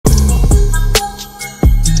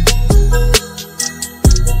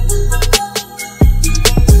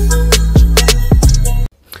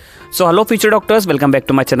So hello future doctors, welcome back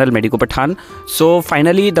to my channel Medico Pathan. So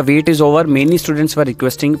finally the wait is over. Many students were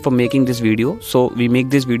requesting for making this video, so we make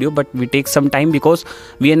this video, but we take some time because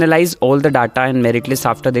we analyze all the data and merit list.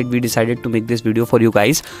 After that we decided to make this video for you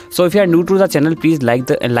guys. So if you are new to the channel, please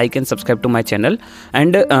like and subscribe to my channel,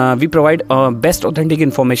 and we provide best authentic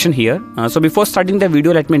information here. So before starting the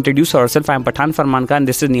video, let me introduce ourselves. I am Pathan Farmanka and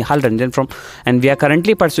this is Nihal Ranjan and we are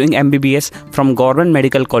currently pursuing MBBS from Government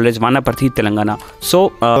Medical College Vanaparthi, Telangana.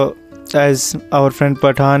 So as our friend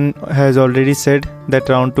Pathan has already said that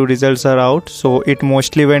round 2 results are out, so it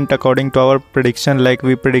mostly went according to our prediction. Like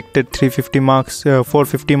we predicted 350 marks,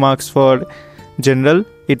 450 marks for general,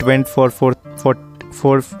 it went for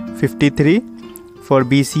 453. For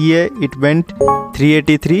BCA it went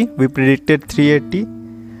 383, we predicted 380.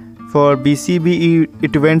 For BCB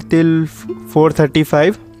it went till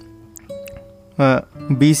 435.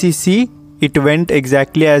 BCC it went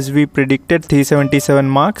exactly as we predicted, 377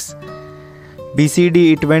 marks.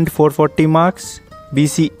 BCD it went 440 marks.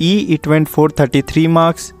 BCE it went 433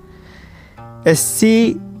 marks.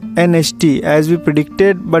 SC and ST as we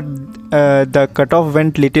predicted, but the cutoff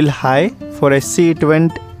went little high. For SC it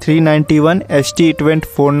went 391, ST it went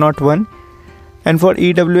 401, and for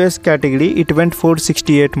EWS category it went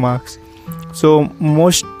 468 marks. So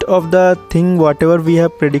most of the thing whatever we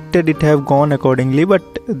have predicted, it have gone accordingly, but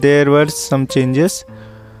there were some changes,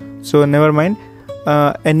 so never mind.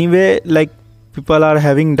 Anyway, like people are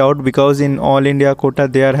having doubt because in all India quota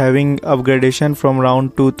they are having upgradation from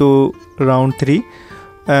round 2 to round 3,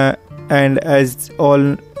 and as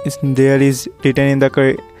all there is written in the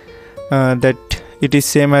that it is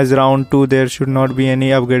same as round 2, there should not be any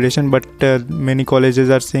upgradation, but many colleges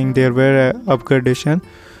are saying there were upgradation.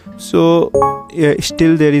 So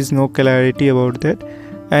still there is no clarity about that,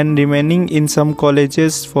 and remaining in some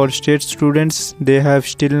colleges for state students, they have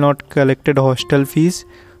still not collected hostel fees.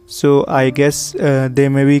 So I guess they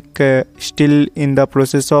may be still in the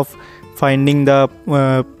process of finding the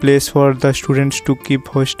place for the students to keep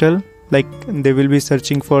hostel. Like they will be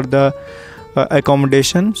searching for the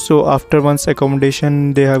accommodation. So after once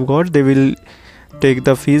accommodation they have got, they will take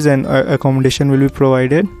the fees and accommodation will be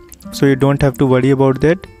provided. So you don't have to worry about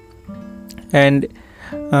that. And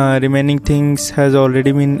remaining things has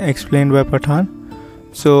already been explained by Pathan.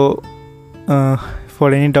 So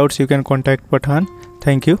for any doubts you can contact Pathan.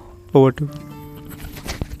 Thank you. Over to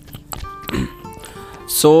you.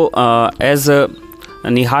 So as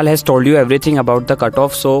Nihal has told you everything about the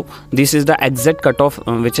cutoff, so this is the exact cutoff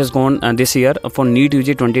which has gone this year for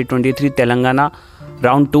NEET-UG 2023 Telangana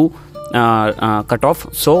round 2 cutoff.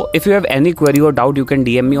 So if you have any query or doubt, you can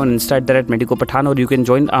DM me on Insta at Medico Pathan, or you can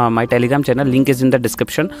join my Telegram channel, link is in the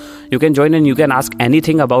description. You can join and you can ask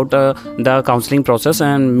anything about the counseling process,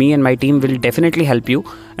 and me and my team will definitely help you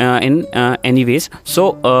in any ways.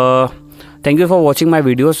 So thank you for watching my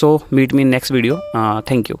video. So meet me in next video.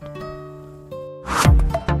 Thank you.